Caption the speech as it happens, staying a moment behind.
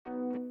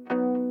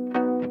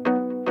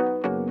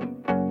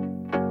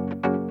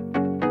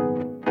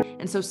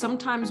And so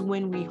sometimes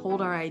when we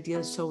hold our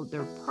ideas so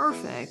they're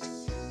perfect,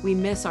 we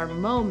miss our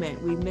moment.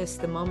 We miss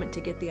the moment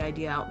to get the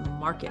idea out in the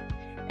market.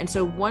 And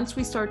so once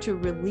we start to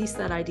release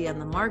that idea in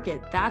the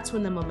market, that's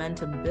when the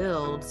momentum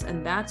builds,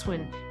 and that's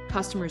when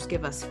customers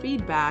give us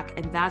feedback,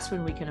 and that's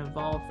when we can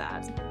evolve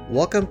that.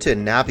 Welcome to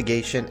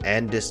Navigation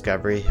and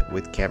Discovery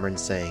with Cameron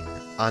Singh.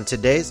 On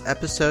today's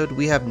episode,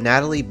 we have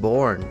Natalie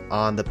Bourne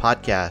on the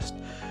podcast.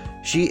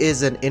 She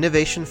is an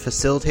innovation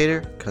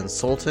facilitator,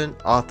 consultant,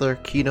 author,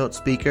 keynote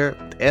speaker,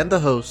 and the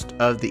host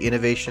of the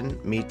Innovation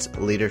Meets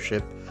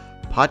Leadership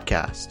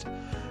podcast.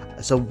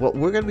 So what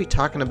we're going to be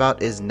talking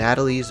about is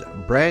Natalie's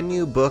brand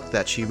new book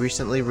that she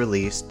recently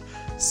released,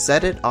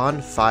 Set It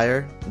on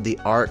Fire, The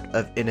Art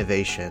of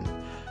Innovation.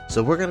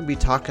 So we're going to be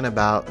talking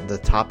about the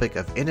topic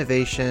of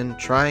innovation,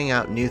 trying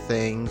out new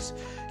things,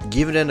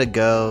 giving it a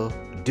go,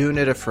 doing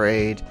it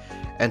afraid,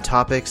 and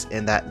topics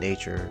in that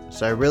nature.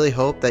 So I really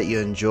hope that you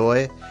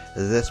enjoy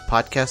this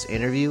podcast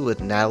interview with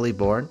Natalie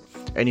Bourne.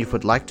 And if you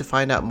would like to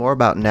find out more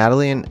about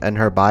Natalie and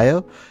her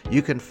bio,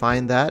 you can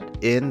find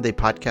that in the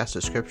podcast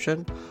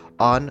description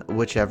on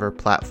whichever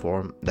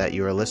platform that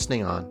you are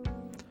listening on.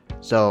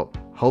 So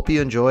hope you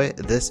enjoy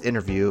this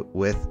interview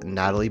with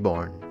Natalie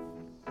Bourne.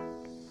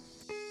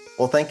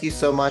 Well, thank you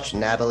so much,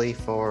 Natalie,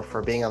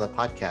 for being on the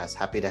podcast.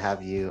 Happy to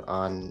have you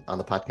on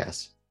the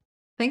podcast.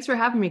 Thanks for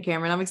having me,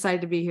 Cameron. I'm excited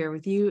to be here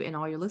with you and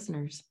all your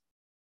listeners.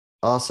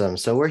 Awesome.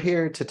 So we're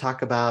here to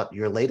talk about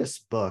your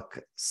latest book,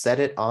 Set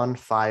It on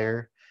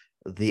Fire,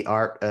 The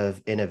Art of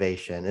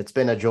Innovation. It's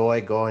been a joy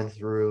going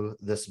through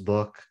this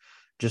book,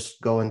 just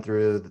going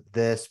through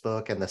this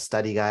book and the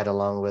study guide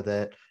along with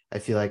it. I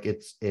feel like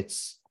it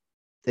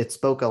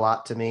spoke a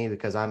lot to me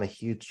because I'm a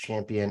huge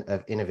champion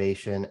of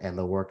innovation and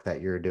the work that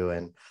you're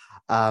doing.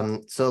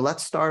 So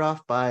let's start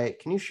off by,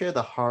 can you share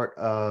the heart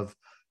of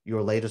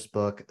your latest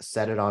book,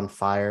 Set It on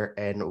Fire,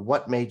 and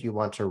what made you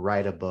want to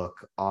write a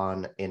book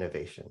on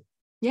innovation?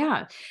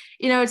 Yeah.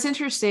 It's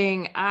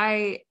interesting.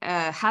 I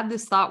had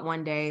this thought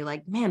one day,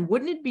 like, man,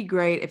 wouldn't it be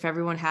great if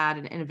everyone had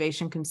an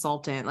innovation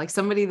consultant, like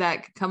somebody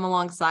that could come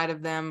alongside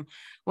of them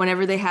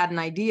whenever they had an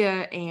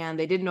idea and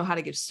they didn't know how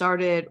to get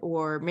started,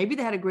 or maybe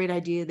they had a great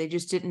idea, they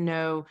just didn't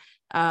know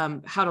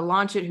how to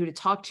launch it, who to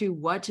talk to,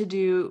 what to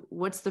do,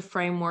 what's the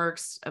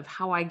frameworks of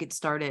how I get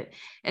started.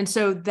 And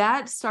so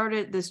that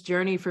started this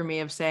journey for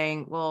me of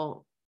saying,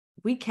 well,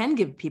 we can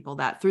give people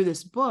that through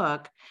this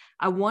book.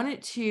 I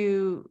wanted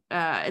to,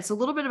 it's a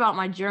little bit about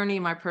my journey,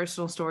 my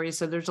personal story.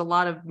 So there's a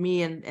lot of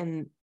me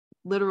and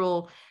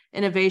literal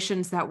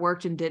innovations that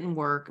worked and didn't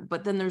work,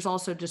 but then there's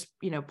also just,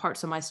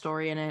 parts of my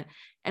story in it.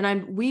 And I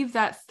weave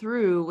that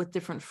through with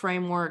different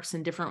frameworks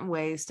and different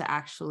ways to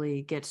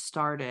actually get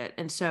started.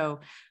 And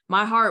so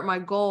my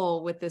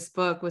goal with this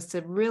book was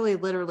to really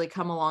literally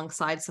come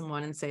alongside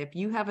someone and say, if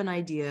you have an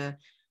idea,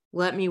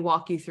 let me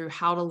walk you through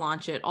how to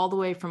launch it, all the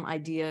way from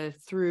idea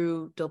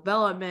through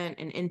development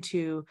and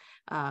into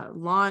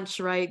launch,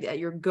 right? At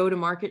your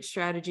go-to-market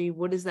strategy,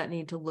 what does that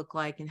need to look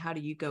like? And how do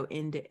you go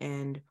end to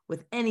end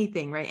with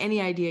anything, right?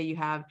 Any idea you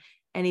have,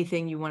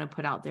 anything you want to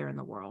put out there in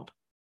the world.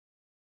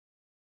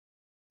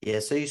 Yeah,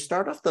 so you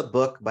start off the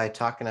book by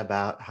talking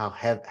about how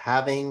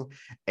having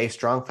a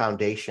strong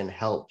foundation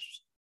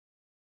helps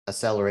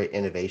accelerate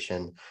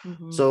innovation.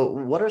 Mm-hmm. So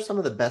what are some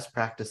of the best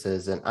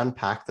practices, and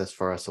unpack this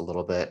for us a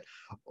little bit?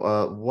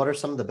 What are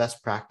some of the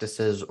best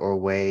practices or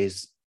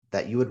ways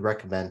that you would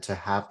recommend to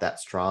have that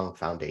strong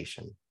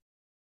foundation?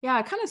 Yeah,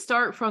 I kind of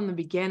start from the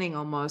beginning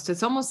almost.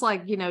 It's almost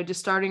like, just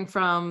starting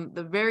from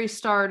the very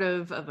start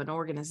of an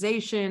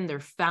organization, their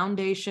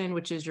foundation,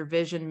 which is your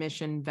vision,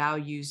 mission,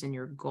 values, and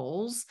your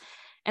goals.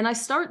 And I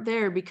start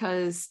there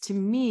because to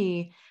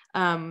me,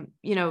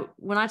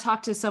 when I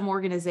talk to some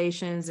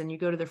organizations and you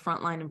go to the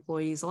frontline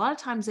employees, a lot of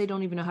times they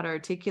don't even know how to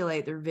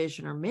articulate their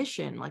vision or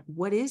mission. Like,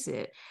 what is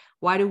it?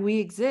 Why do we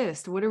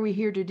exist? What are we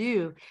here to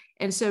do?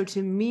 And so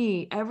to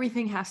me,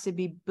 everything has to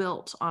be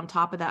built on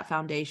top of that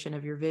foundation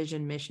of your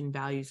vision, mission,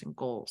 values, and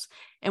goals.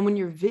 And when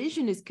your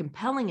vision is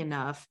compelling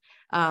enough,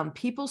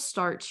 people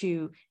start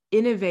to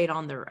innovate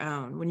on their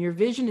own. When your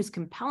vision is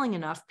compelling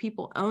enough,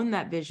 people own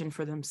that vision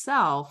for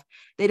themselves.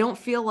 They don't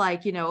feel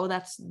like, oh,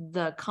 that's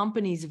the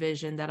company's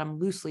vision that I'm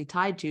loosely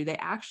tied to. They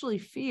actually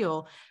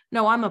feel,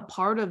 no, I'm a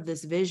part of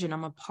this vision.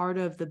 I'm a part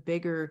of the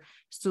bigger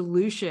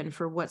solution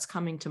for what's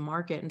coming to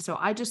market. And so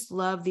I just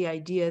love the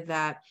idea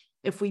that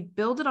if we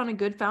build it on a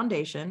good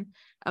foundation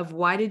of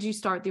why did you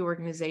start the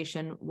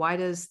organization? Why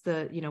does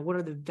what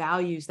are the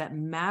values that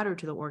matter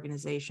to the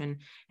organization?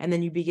 And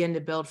then you begin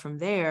to build from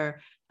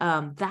there.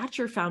 That's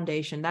your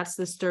foundation. That's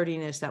the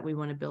sturdiness that we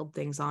want to build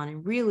things on.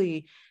 And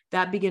really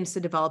that begins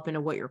to develop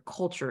into what your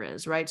culture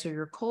is, right? So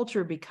your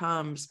culture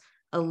becomes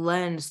a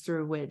lens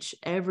through which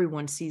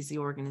everyone sees the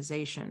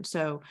organization.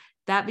 So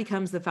that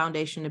becomes the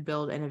foundation to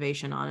build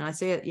innovation on. And I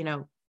say it,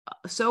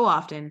 so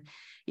often,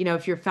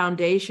 if your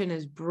foundation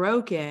is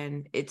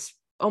broken, it's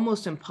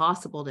almost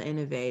impossible to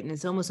innovate, and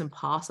it's almost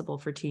impossible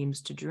for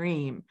teams to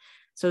dream.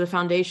 So the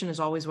foundation is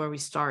always where we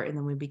start, and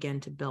then we begin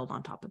to build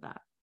on top of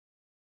that.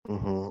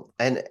 Mm-hmm.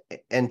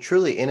 And and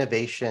truly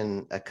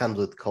innovation comes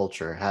with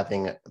culture,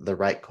 having the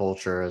right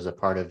culture as a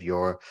part of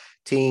your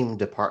team,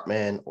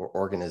 department, or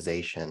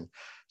organization.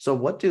 So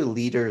what do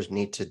leaders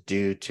need to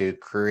do to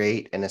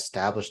create and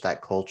establish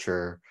that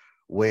culture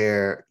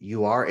where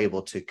you are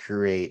able to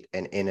create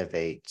and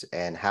innovate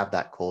and have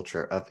that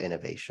culture of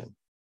innovation?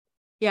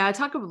 Yeah, I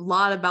talk a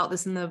lot about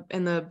this in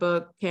the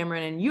book,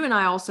 Cameron, and you and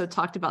I also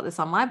talked about this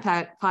on my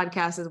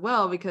podcast as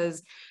well,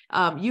 because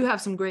you have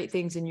some great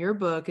things in your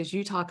book as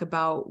you talk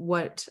about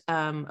what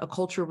a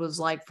culture was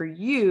like for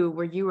you,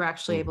 where you were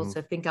actually able Mm-hmm.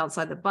 to think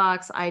outside the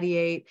box,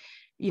 ideate,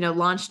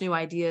 launch new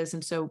ideas.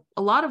 And so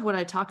a lot of what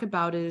I talk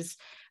about is,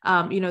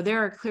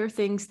 there are clear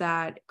things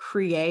that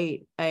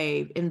create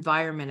a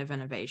environment of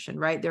innovation,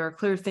 right? There are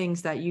clear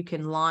things that you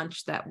can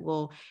launch that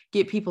will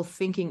get people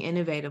thinking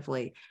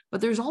innovatively. But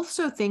there's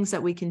also things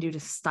that we can do to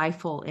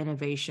stifle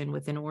innovation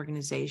within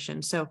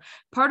organizations. So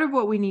part of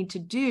what we need to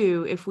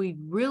do, if we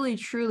really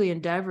truly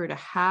endeavor to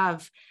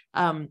have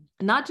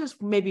not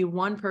just maybe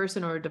one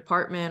person or a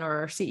department or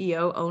our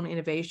CEO own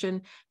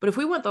innovation, but if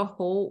we want the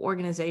whole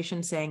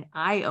organization saying,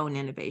 I own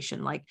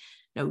innovation, like,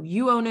 no,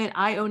 you own it,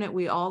 I own it,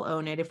 we all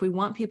own it. If we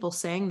want people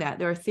saying that,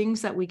 there are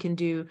things that we can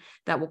do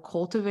that will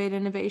cultivate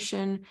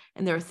innovation,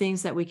 and there are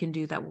things that we can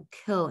do that will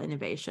kill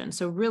innovation.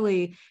 So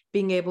really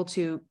being able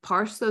to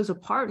parse those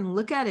apart and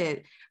look at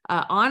it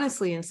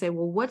honestly and say,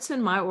 well, what's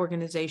in my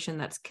organization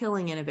that's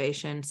killing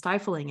innovation,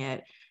 stifling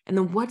it? And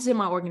then what's in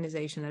my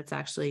organization that's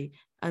actually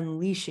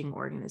unleashing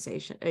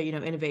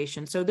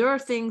innovation? So there are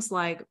things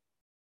like,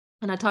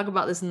 and I talk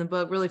about this in the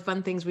book, really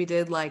fun things we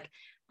did, like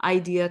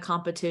idea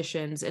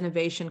competitions,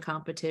 innovation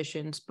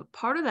competitions. But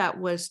part of that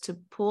was to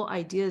pull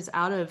ideas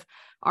out of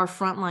our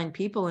frontline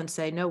people and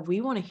say, no, we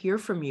want to hear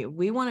from you.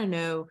 We want to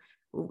know,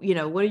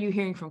 what are you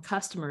hearing from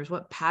customers?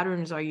 What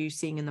patterns are you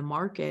seeing in the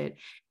market?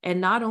 And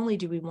not only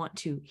do we want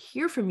to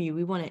hear from you,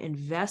 we want to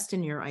invest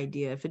in your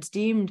idea. If it's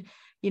deemed,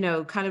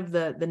 kind of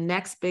the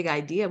next big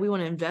idea, we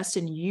want to invest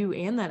in you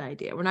and that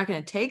idea. We're not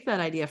going to take that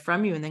idea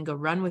from you and then go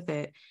run with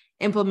it,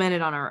 implement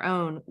it on our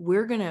own.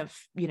 We're going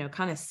to,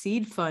 kind of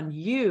seed fund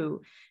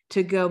you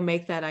to go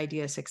make that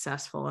idea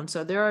successful. And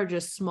so there are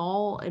just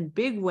small and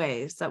big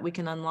ways that we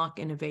can unlock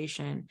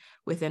innovation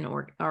within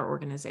our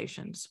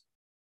organizations.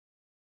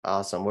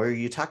 Awesome. Where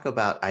you talk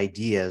about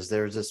ideas,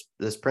 there's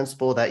this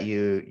principle that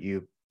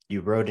you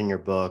wrote in your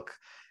book.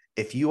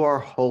 If you are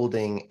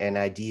holding an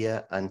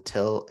idea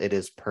until it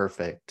is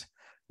perfect,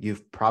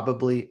 you've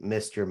probably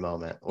missed your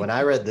moment. When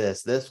I read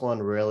this one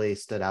really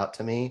stood out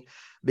to me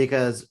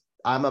because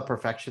I'm a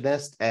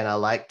perfectionist and I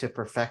like to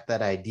perfect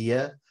that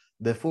idea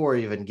before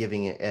even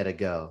giving it a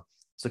go.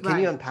 So can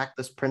you Right. unpack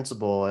this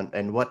principle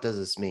and what does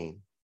this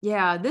mean?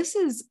 Yeah, this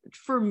is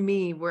for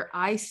me where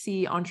I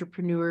see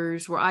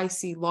entrepreneurs, where I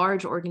see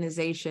large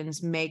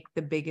organizations make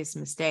the biggest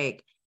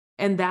mistake.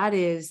 And that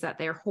is that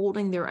they're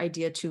holding their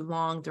idea too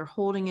long. They're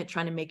holding it,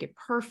 trying to make it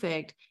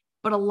perfect.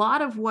 But a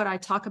lot of what I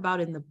talk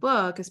about in the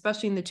book,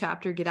 especially in the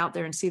chapter, Get Out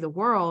There and See the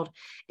World,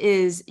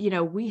 is,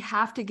 we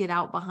have to get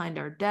out behind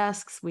our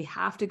desks. We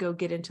have to go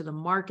get into the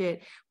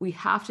market. We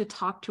have to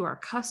talk to our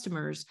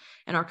customers,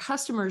 and our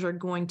customers are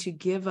going to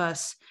give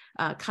us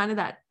kind of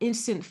that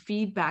instant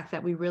feedback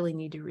that we really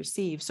need to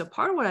receive. So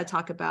part of what I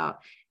talk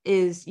about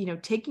is,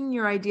 taking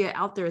your idea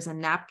out there as a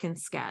napkin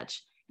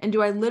sketch. And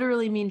do I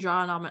literally mean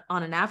drawing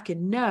on a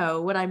napkin?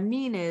 No, what I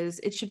mean is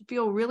it should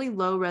feel really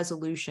low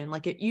resolution.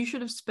 Like you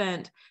should have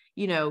spent,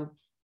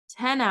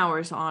 10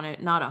 hours on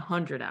it, not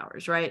 100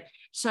 hours, right?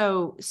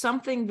 So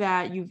something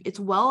that it's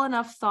well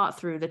enough thought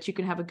through that you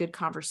can have a good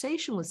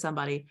conversation with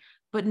somebody,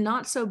 but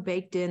not so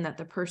baked in that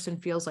the person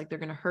feels like they're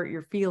going to hurt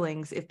your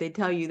feelings if they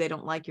tell you they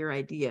don't like your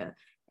idea.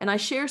 And I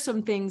share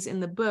some things in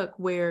the book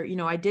where,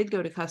 I did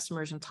go to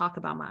customers and talk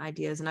about my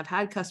ideas. And I've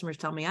had customers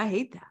tell me, I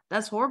hate that.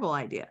 That's a horrible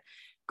idea.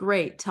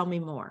 Great. Tell me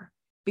more.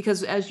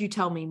 Because as you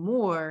tell me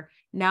more,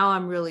 now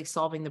I'm really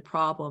solving the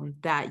problem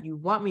that you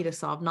want me to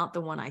solve, not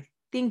the one I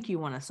think you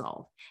want to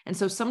solve. And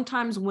so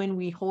sometimes when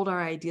we hold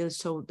our ideas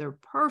so they're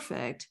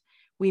perfect,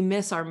 we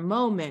miss our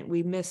moment.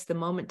 We miss the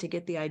moment to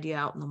get the idea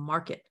out in the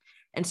market.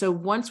 And so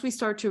once we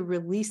start to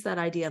release that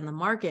idea in the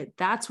market,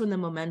 that's when the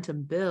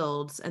momentum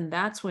builds. And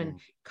that's when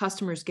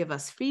customers give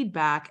us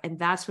feedback. And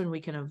that's when we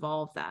can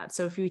evolve that.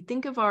 So if you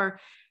think of our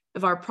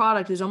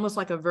product as almost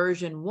like a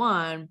version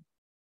 1,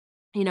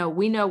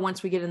 we know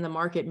once we get in the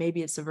market,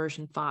 maybe it's a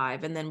version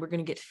 5, and then we're going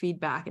to get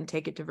feedback and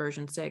take it to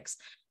version 6.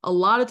 A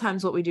lot of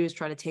times what we do is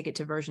try to take it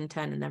to version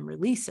 10 and then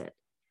release it.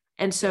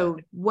 And so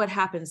what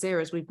happens there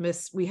is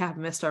we have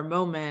missed our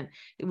moment.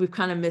 We've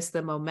kind of missed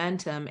the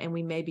momentum, and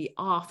we may be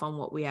off on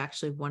what we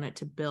actually wanted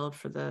to build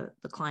for the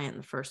client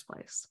in the first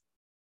place.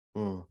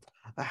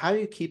 How do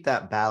you keep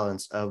that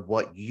balance of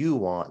what you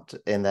want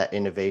in that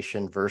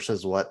innovation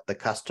versus what the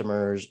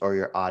customers or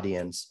your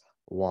audience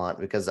want?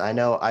 Because I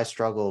know I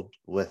struggled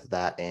with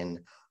that in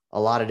a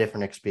lot of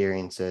different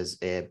experiences,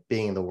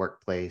 being in the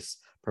workplace,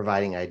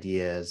 providing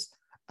ideas.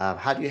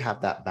 How do you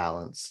have that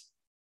balance?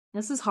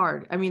 This is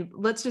hard. I mean,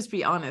 let's just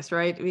be honest,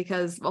 right?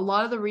 Because a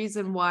lot of the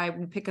reason why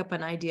we pick up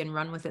an idea and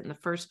run with it in the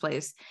first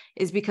place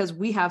is because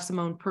we have some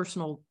own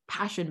personal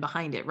passion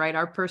behind it, right?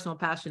 Our personal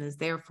passion is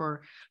there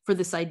for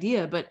this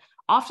idea. But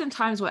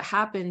oftentimes what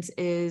happens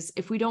is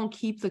if we don't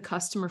keep the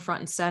customer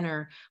front and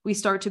center, we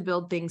start to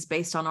build things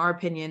based on our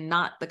opinion,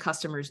 not the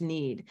customer's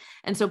need.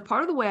 And so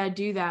part of the way I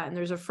do that, and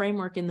there's a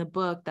framework in the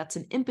book that's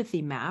an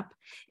empathy map,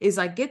 is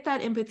I get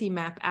that empathy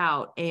map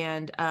out.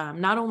 And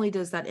not only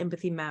does that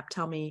empathy map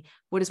tell me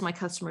what is my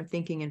customer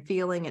thinking and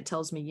feeling, it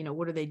tells me,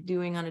 what are they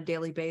doing on a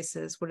daily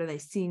basis? What are they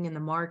seeing in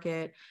the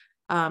market?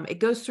 It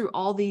goes through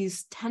all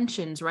these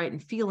tensions, right,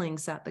 and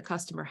feelings that the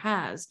customer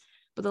has.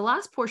 But the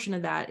last portion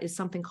of that is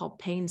something called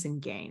pains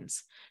and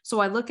gains. So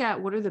I look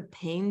at what are the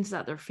pains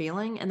that they're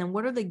feeling, and then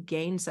what are the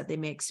gains that they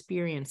may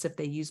experience if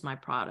they use my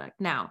product.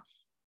 Now,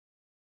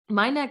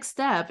 my next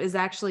step is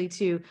actually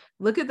to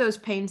look at those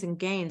pains and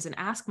gains and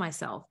ask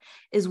myself,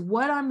 is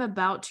what I'm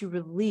about to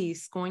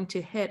release going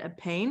to hit a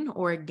pain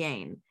or a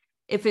gain?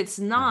 If it's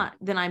not,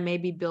 then I may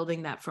be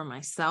building that for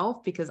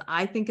myself because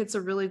I think it's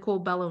a really cool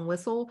bell and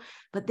whistle,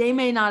 but they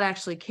may not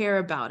actually care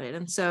about it.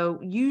 And so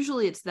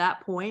usually it's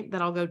that point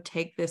that I'll go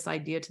take this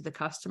idea to the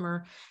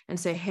customer and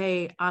say,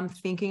 hey, I'm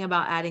thinking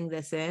about adding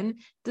this in.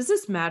 Does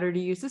this matter to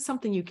you? Is this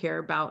something you care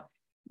about?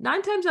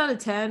 9 times out of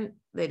 10,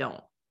 they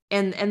don't.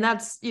 And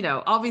that's,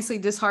 obviously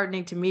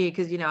disheartening to me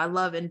because, I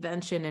love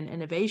invention and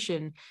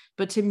innovation,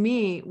 but to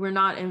me, we're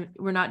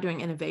not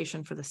doing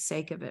innovation for the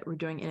sake of it. We're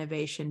doing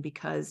innovation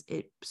because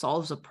it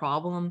solves a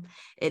problem,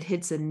 it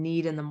hits a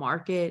need in the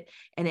market,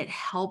 and it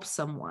helps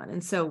someone.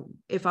 And so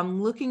if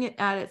I'm looking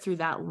at it through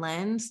that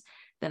lens,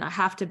 then I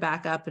have to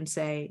back up and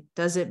say,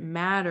 does it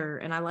matter?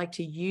 And I like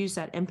to use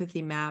that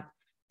empathy map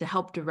to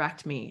help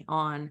direct me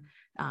on,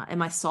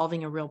 am I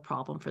solving a real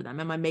problem for them?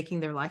 Am I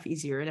making their life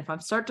easier? And if I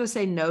start to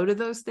say no to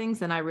those things,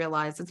 then I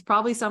realize it's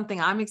probably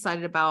something I'm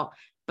excited about,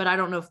 but I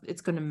don't know if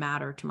it's going to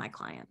matter to my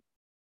client.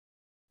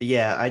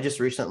 Yeah, I just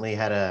recently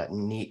had a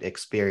neat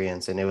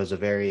experience, and it was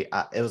it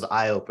was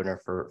eye opener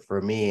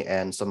for me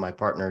and some of my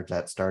partners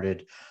that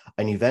started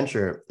a new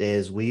venture.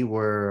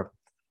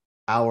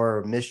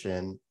 Our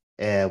mission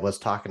was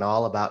talking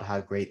all about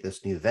how great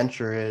this new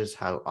venture is,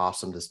 how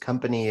awesome this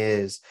company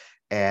is,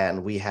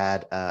 and we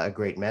had a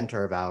great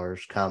mentor of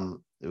ours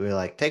come. We were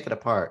like, take it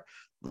apart,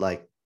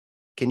 like,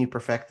 can you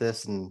perfect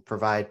this and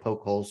provide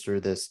poke holes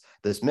through this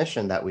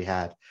mission that we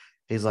had?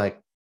 He's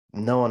like,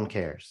 no one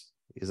cares.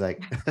 He's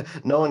like,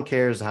 no one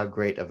cares how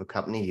great of a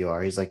company you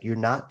are. He's like, you're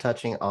not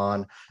touching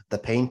on the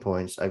pain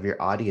points of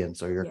your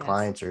audience or your Yes.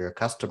 clients or your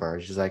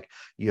customers. He's like,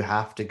 you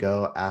have to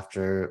go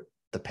after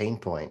the pain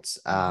points,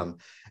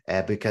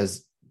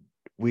 because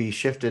we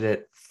shifted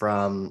it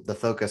from the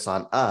focus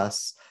on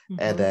us and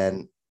Mm-hmm.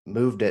 then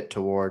moved it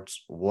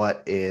towards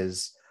what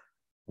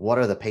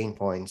are the pain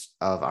points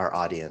of our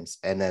audience.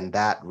 And then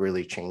that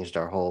really changed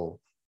our whole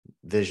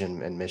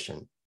vision and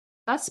mission.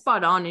 That's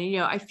spot on. And,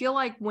 I feel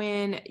like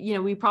when,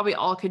 we probably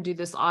all could do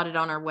this audit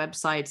on our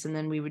websites and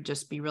then we would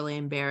just be really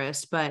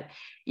embarrassed. But,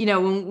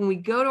 when we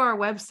go to our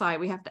website,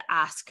 we have to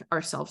ask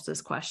ourselves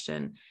this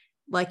question.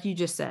 Like you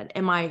just said,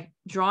 am I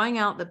drawing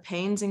out the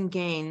pains and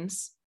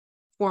gains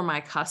for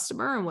my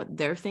customer and what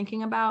they're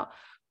thinking about?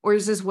 Or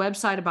is this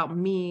website about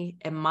me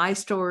and my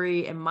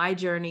story and my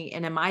journey?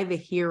 And am I the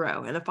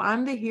hero? And if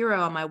I'm the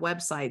hero on my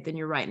website, then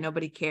you're right.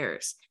 Nobody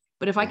cares.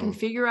 But if I can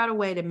figure out a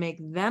way to make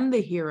them the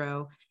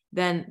hero,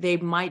 then they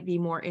might be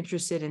more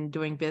interested in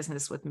doing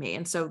business with me.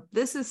 And so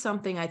this is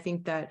something I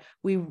think that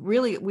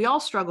we all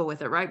struggle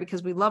with it, right?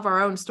 Because we love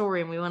our own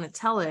story and we want to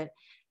tell it,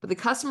 but the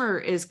customer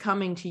is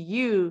coming to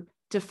you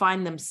to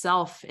find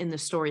themselves in the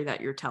story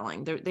that you're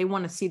telling. They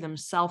want to see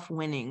themselves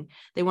winning.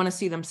 They want to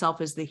see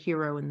themselves as the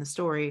hero in the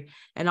story.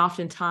 And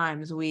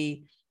oftentimes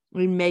we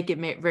make it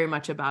very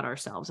much about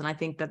ourselves. And I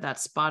think that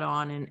that's spot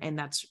on. And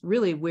that's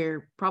really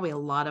where probably a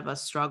lot of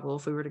us struggle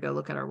if we were to go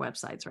look at our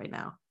websites right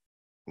now.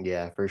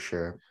 Yeah, for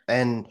sure.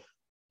 And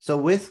so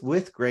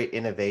with great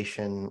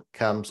innovation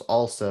comes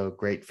also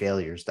great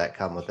failures that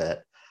come with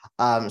it.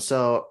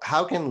 So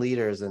how can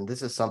leaders, and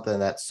this is something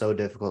that's so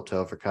difficult to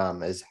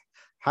overcome, is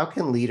how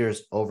can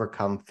leaders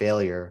overcome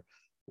failure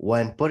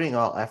when putting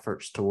all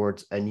efforts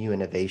towards a new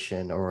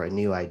innovation or a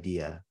new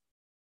idea?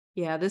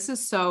 Yeah, this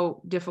is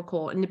so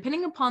difficult. And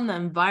depending upon the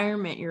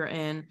environment you're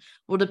in,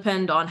 will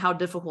depend on how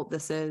difficult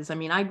this is. I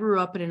mean, I grew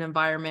up in an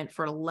environment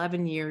for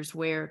 11 years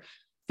where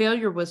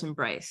failure was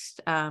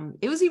embraced.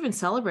 It was even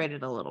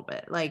celebrated a little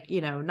bit, like,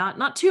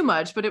 not too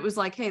much, but it was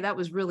like, hey, that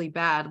was really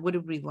bad. What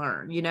did we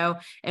learn?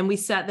 And we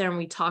sat there and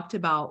we talked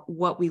about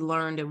what we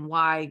learned and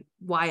why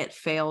it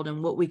failed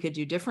and what we could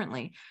do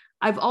differently.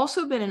 I've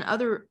also been in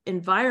other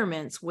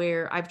environments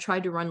where I've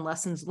tried to run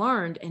lessons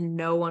learned and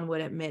no one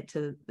would admit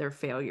to their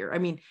failure. I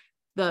mean,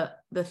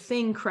 the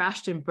thing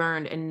crashed and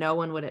burned and no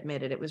one would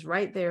admit it. It was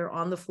right there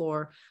on the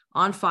floor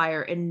on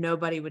fire and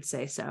nobody would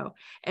say so.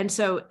 And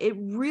so it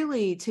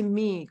really, to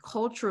me,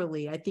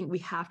 culturally, I think we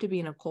have to be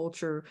in a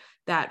culture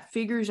that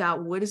figures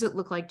out what does it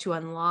look like to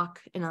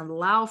unlock and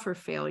allow for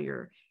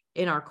failure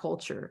in our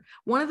culture.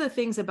 One of the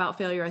things about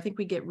failure, I think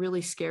we get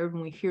really scared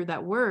when we hear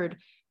that word,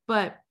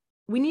 but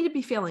we need to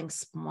be failing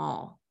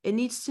small. There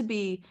needs to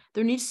be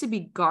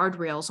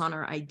guardrails on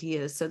our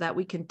ideas so that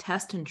we can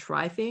test and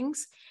try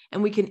things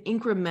and we can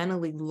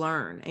incrementally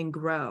learn and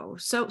grow.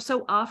 So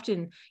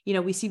often,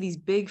 we see these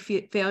big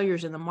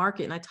failures in the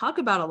market. And I talk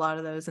about a lot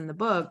of those in the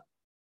book,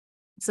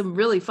 some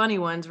really funny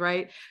ones,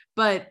 right?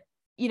 But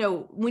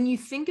when you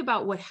think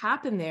about what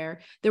happened there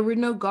were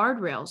no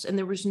guardrails and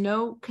there was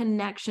no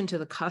connection to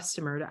the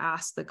customer to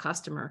ask the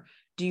customer,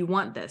 do you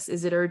want this?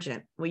 Is it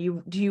urgent?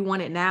 Do you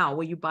want it now?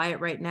 Will you buy it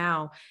right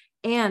now?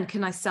 And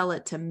can I sell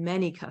it to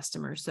many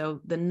customers? So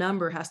the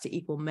number has to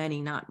equal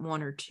many, not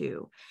one or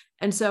two.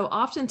 And so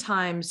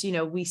oftentimes,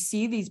 we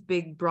see these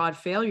big, broad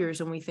failures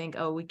and we think,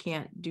 oh, we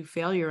can't do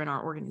failure in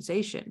our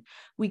organization.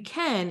 We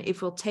can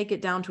if we'll take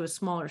it down to a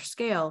smaller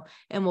scale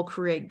and we'll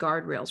create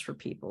guardrails for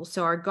people.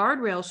 So our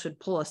guardrails should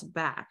pull us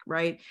back,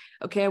 right?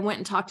 Okay, I went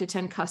and talked to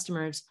 10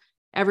 customers.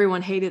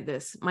 Everyone hated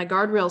this. My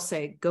guardrails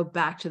say, go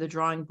back to the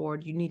drawing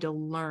board. You need to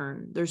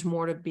learn. There's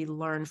more to be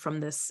learned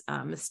from this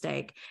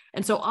mistake.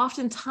 And so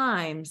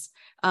oftentimes,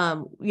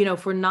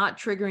 if we're not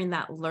triggering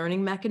that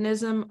learning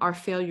mechanism, our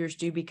failures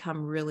do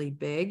become really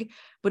big.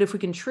 But if we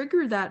can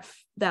trigger that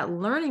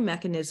learning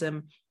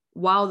mechanism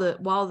while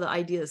the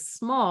idea is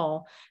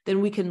small, then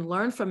we can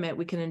learn from it.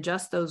 We can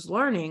adjust those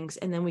learnings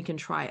and then we can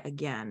try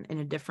again in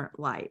a different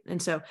light.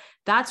 And so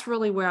that's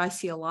really where I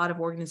see a lot of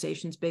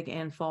organizations, big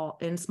and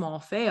small,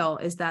 fail,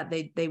 is that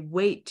they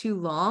wait too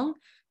long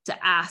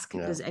to ask,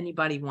 does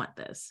anybody want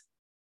this?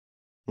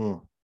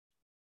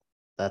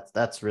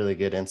 That's really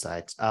good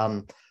insights.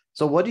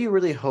 So what do you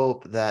really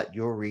hope that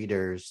your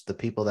readers, the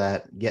people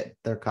that get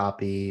their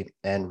copy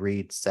and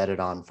read Set It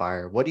on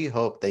Fire, what do you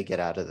hope they get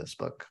out of this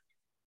book?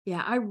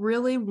 Yeah, I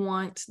really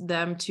want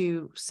them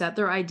to set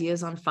their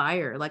ideas on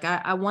fire. Like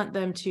I want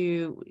them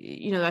to,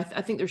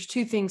 I think there's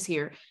two things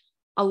here.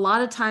 A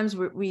lot of times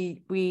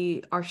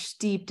we are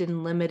steeped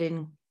in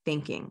limiting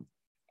thinking.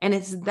 And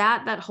it's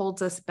that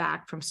holds us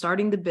back from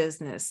starting the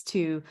business,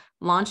 to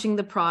launching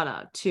the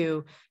product,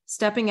 to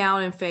stepping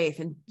out in faith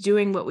and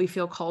doing what we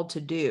feel called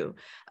to do.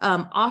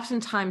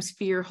 Oftentimes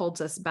fear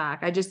holds us back.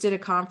 I just did a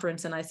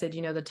conference and I said,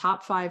 the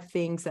top 5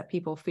 things that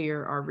people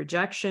fear are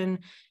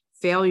rejection,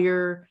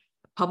 failure,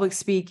 public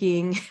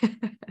speaking,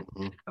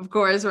 of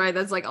course, right?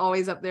 That's like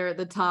always up there at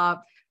the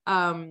top.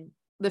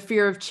 The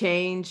fear of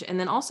change, and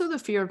then also the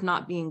fear of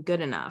not being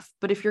good enough.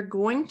 But if you're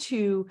going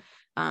to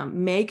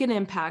make an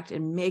impact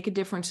and make a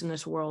difference in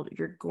this world,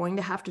 you're going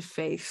to have to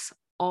face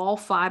all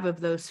 5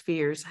 of those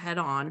fears head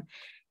on,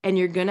 and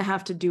you're going to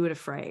have to do it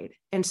afraid.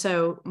 And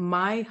so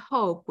my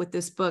hope with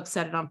this book,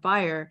 Set It on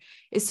Fire,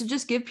 is to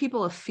just give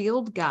people a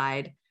field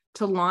guide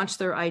to launch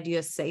their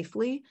ideas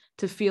safely,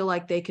 to feel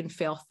like they can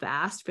fail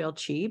fast, fail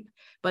cheap,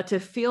 but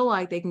to feel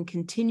like they can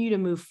continue to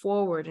move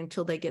forward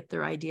until they get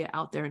their idea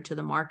out there into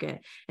the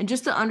market. And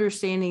just the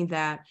understanding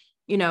that,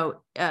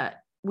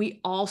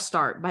 we all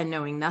start by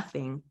knowing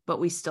nothing, but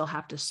we still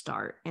have to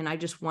start. And I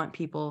just want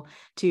people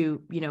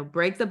to,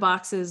 break the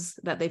boxes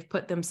that they've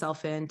put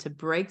themselves in, to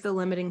break the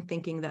limiting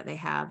thinking that they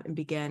have and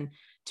begin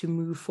to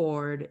move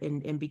forward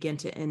and begin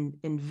to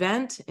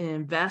invent and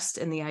invest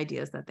in the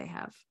ideas that they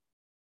have.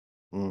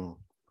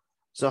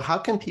 So how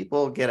can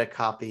people get a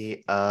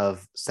copy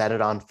of Set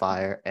It on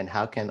Fire, and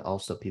how can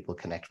also people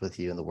connect with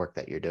you in the work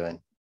that you're doing?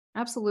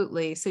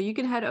 Absolutely. So you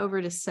can head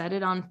over to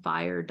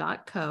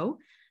setitonfire.co.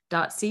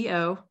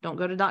 Don't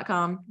go to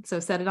 .com. So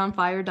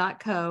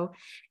setitonfire.co,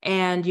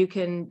 and you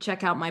can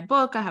check out my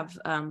book. I have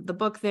the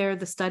book there,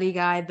 the study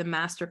guide, the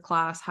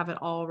masterclass, have it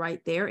all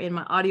right there. And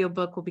my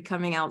audiobook will be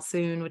coming out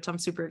soon, which I'm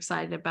super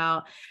excited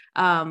about.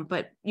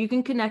 But you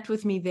can connect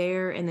with me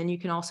there. And then you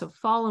can also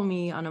follow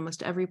me on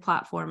almost every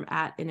platform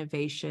at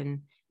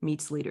Innovation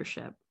Meets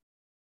Leadership.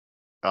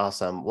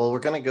 Awesome. Well, we're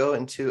going to go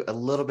into a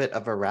little bit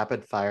of a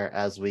rapid fire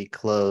as we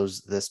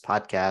close this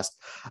podcast.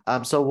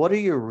 So what are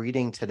you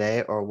reading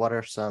today, or what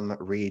are some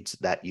reads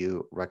that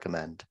you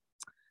recommend?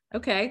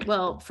 Okay.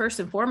 Well, first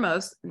and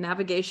foremost,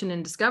 navigation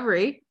and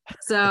discovery.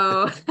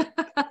 So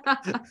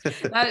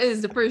that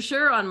is for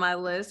sure on my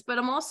list. But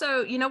I'm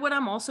also, what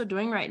I'm also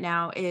doing right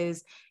now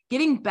is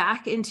getting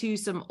back into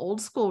some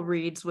old school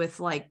reads with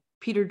like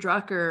Peter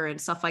Drucker and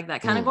stuff like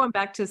that, kind of going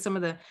back to some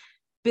of the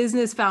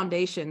business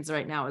foundations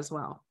right now as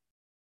well.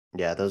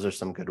 Yeah, those are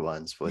some good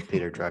ones with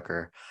Peter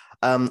Drucker.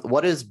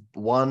 What is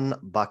one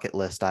bucket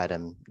list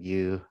item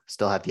you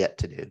still have yet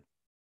to do?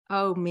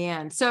 Oh,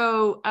 man.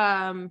 So,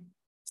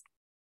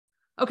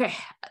 okay,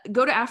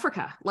 go to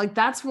Africa. Like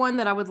that's one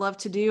that I would love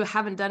to do. I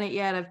haven't done it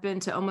yet. I've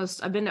been to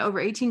over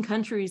 18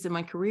 countries in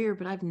my career,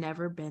 but I've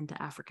never been to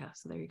Africa.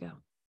 So there you go.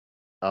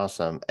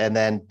 Awesome. And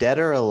then dead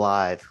or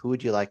alive, who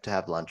would you like to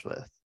have lunch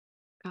with?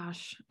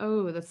 Gosh.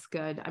 Oh, that's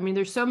good. I mean,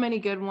 there's so many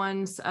good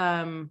ones.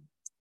 I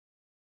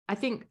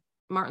think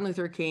Martin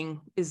Luther King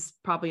is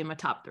probably in my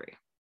top 3.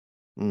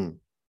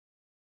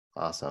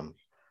 Awesome.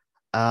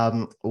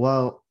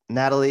 Well,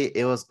 Natalie,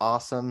 it was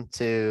awesome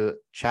to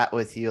chat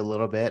with you a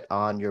little bit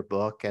on your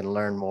book and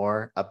learn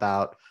more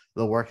about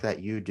the work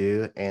that you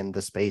do in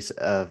the space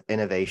of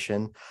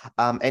innovation.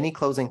 Any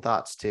closing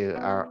thoughts to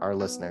our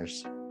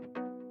listeners?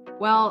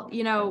 Well,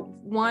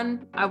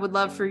 one, I would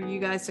love for you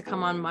guys to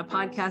come on my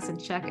podcast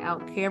and check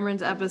out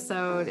Cameron's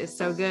episode. It's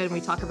so good. And we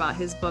talk about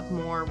his book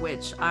more,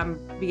 which I'm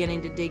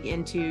beginning to dig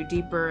into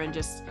deeper, and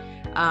just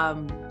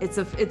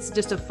it's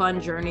just a fun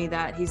journey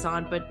that he's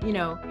on. But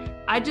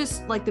I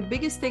just like, the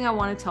biggest thing I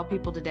want to tell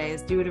people today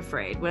is do it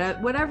afraid.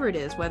 Whatever it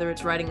is, whether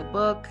it's writing a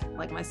book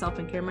like myself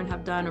and Cameron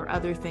have done, or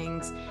other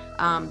things,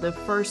 the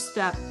first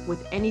step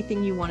with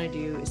anything you want to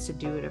do is to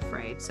do it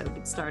afraid. So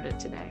get started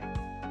today.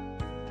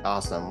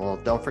 Awesome. Well,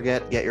 don't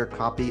forget, get your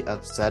copy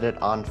of Set It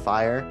on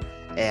Fire,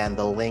 and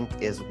the link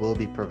will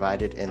be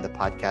provided in the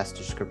podcast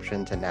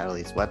description to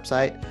Natalie's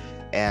website.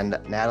 And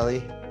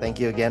Natalie, thank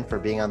you again for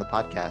being on the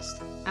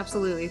podcast.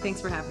 Absolutely.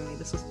 Thanks for having me.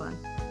 This was fun.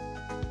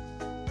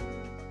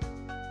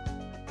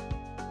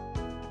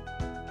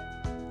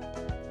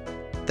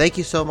 Thank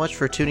you so much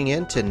for tuning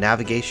in to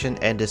Navigation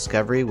and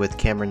Discovery with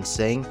Cameron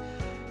Singh.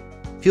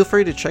 Feel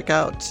free to check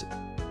out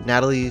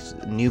Natalie's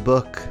new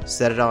book,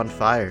 Set It on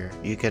Fire.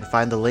 You can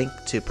find the link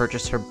to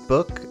purchase her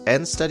book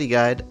and study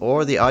guide,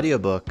 or the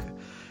audiobook,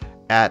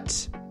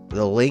 at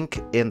the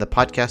link in the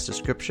podcast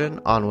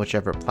description on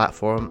whichever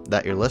platform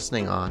that you're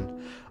listening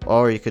on.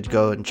 Or you could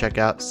go and check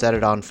out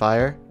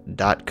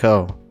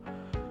setitonfire.co.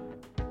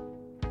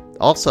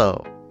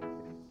 Also,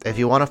 if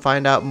you want to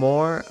find out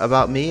more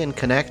about me and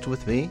connect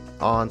with me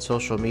on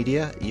social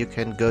media, you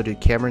can go to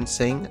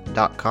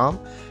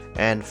cameronsing.com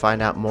and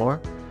find out more.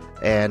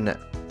 And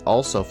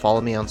also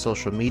follow me on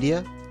social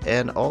media,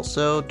 and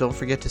also don't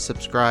forget to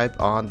subscribe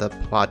on the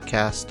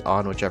podcast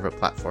on whichever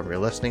platform you're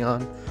listening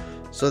on,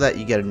 so that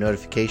you get a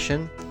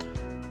notification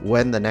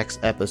when the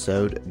next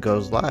episode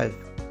goes live.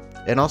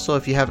 And also,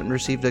 if you haven't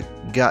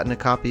gotten a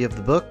copy of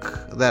the book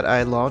that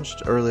I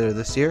launched earlier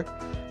this year,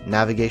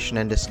 Navigation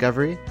and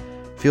Discovery,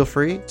 feel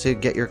free to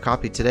get your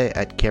copy today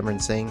at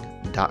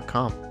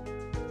cameronsing.com.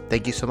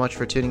 Thank you so much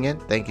for tuning in.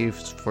 Thank you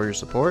for your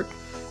support.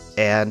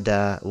 And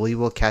we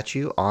will catch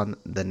you on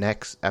the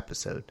next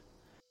episode.